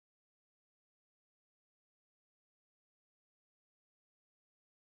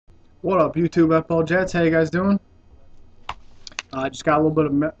What up, YouTube FL Jets? How you guys doing? I just got a little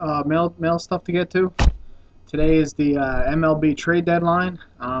bit of mail stuff to get to. Today is the MLB trade deadline.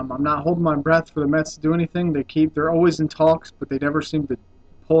 I'm not holding my breath for the Mets to do anything. They're always in talks, but they never seem to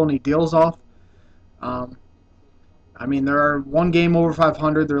pull any deals off. Um, I mean, they're one game over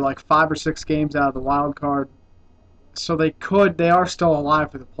 500. They're like 5 or 6 games out of the wild card, so they are still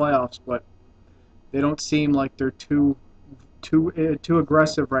alive for the playoffs, but they don't seem like they're too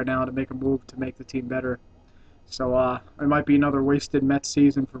aggressive right now to make a move to make the team better. So it might be another wasted Mets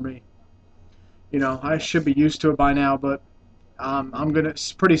season for me. I should be used to it by now, but I'm gonna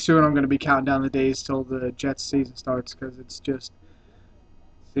pretty soon. I'm gonna be counting down the days till the Jets season starts because it's just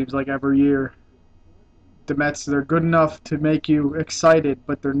seems like every year the Mets they're good enough to make you excited,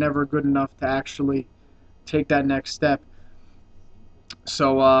 but they're never good enough to actually take that next step.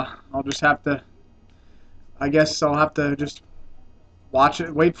 So I'll just have to. I guess I'll have to just watch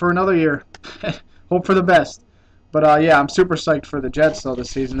it, wait for another year, hope for the best. But yeah, I'm super psyched for the Jets though this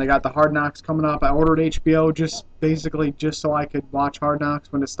season. They got the Hard Knocks coming up. I ordered HBO just so I could watch Hard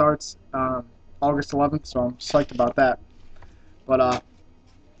Knocks when it starts August 11th. So I'm psyched about that. But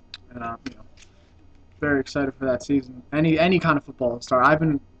very excited for that season. Any kind of football to start.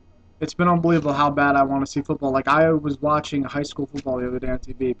 It's been unbelievable how bad I want to see football. Like I was watching high school football the other day on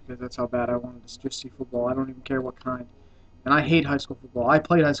TV because that's how bad I wanted to just see football. I don't even care what kind. And I hate high school football. I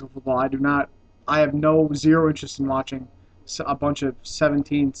played high school football. I do not. I have zero interest in watching a bunch of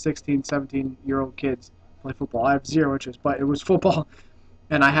 17, 16, 17-year-old kids play football. I have zero interest. But it was football,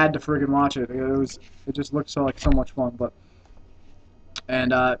 and I had to friggin' watch it. It just looked so much fun.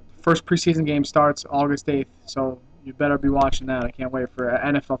 And first preseason game starts August 8th, so you better be watching that. I can't wait for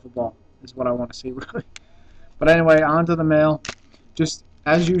NFL football. Is what I want to see really. But anyway, on to the mail. Just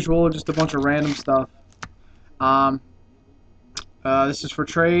as usual, just a bunch of random stuff. This is for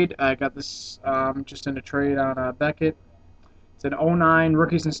trade. I got this just in a trade on Beckett. It's an '09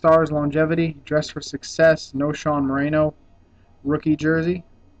 Rookies and Stars Longevity, Dress for Success, No Sean Moreno, rookie jersey.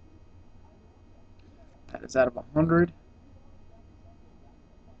 That is out of 100.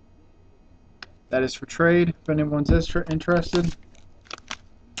 That is for trade, if anyone's interested.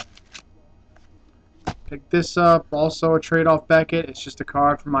 Pick this up. Also a trade off Beckett. It's just a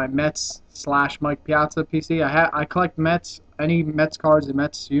card for my Mets / Mike Piazza PC. I collect Mets, any Mets cards in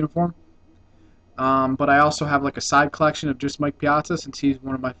Mets uniform. But I also have like a side collection of just Mike Piazza since he's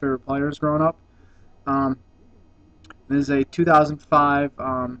one of my favorite players growing up. This is a 2005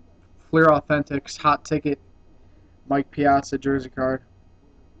 Fleer Authentics Hot Ticket Mike Piazza jersey card.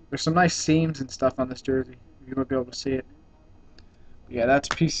 There's some nice seams and stuff on this jersey. You might be able to see it. But yeah, that's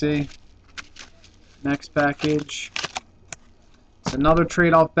PC. Next package. It's another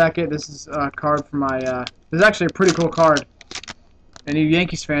trade off Beckett. This is a card for my. This is actually a pretty cool card. Any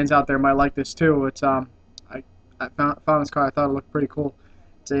Yankees fans out there might like this too. It's I found this card. I thought it looked pretty cool.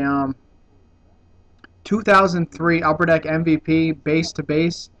 It's a 2003 Upper Deck MVP base to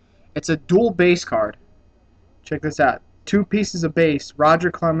base. It's a dual base card. Check this out. 2 pieces of base.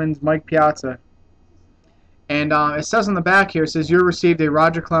 Roger Clemens, Mike Piazza. And it says on the back here, it says, you received a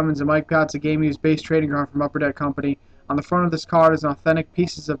Roger Clemens and Mike Piazza game-used base trading card from Upper Deck Company. On the front of this card is an authentic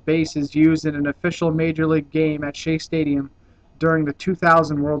pieces of bases used in an official Major League game at Shea Stadium during the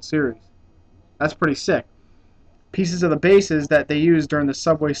 2000 World Series. That's pretty sick. Pieces of the bases that they used during the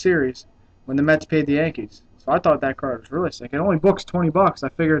Subway Series when the Mets paid the Yankees. So I thought that card was really sick. It only books $20. I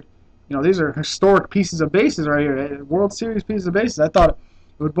figured, these are historic pieces of bases right here. World Series pieces of bases. I thought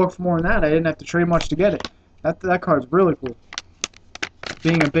it would book for more than that. I didn't have to trade much to get it. That card's really cool.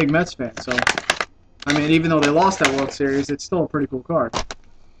 Being a big Mets fan, so I mean, even though they lost that World Series, it's still a pretty cool card.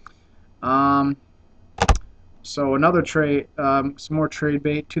 So another trade, some more trade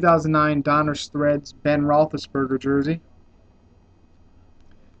bait. 2009 Donruss Threads Ben Roethlisberger jersey,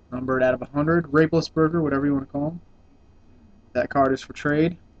 numbered out of 100. Raplesberger, whatever you want to call him. That card is for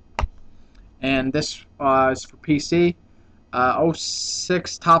trade. And this is for PC.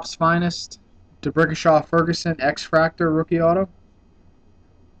 06 Topps Finest. DeBrickashaw Ferguson X-Fractor rookie auto,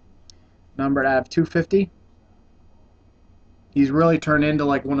 numbered out of 250. He's really turned into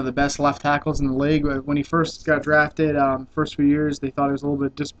like one of the best left tackles in the league. When he first got drafted, first few years, they thought it was a little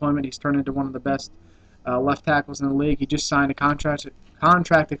bit of disappointment. He's turned into one of the best left tackles in the league. He just signed a contract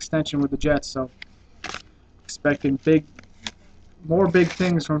extension with the Jets, so expecting more big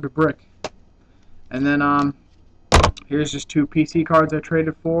things from DeBrick. And then here's just 2 PC cards I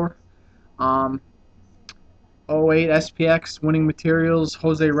traded for. 08 SPX Winning Materials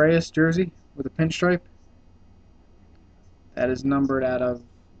Jose Reyes jersey with a pinstripe. That is numbered out of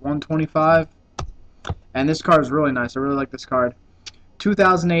 125. And this card is really nice. I really like this card.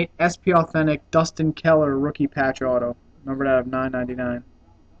 2008 SP Authentic Dustin Keller rookie patch auto. Numbered out of 999.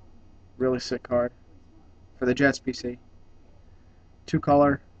 Really sick card for the Jets PC.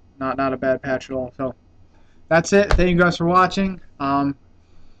 2-color, not a bad patch at all. So that's it. Thank you guys for watching. I'm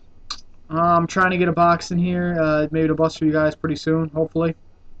trying to get a box in here, maybe to bust for you guys pretty soon, hopefully.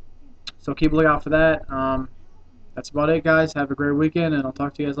 So keep a lookout for that. That's about it, guys. Have a great weekend, and I'll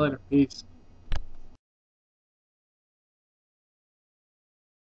talk to you guys later. Peace.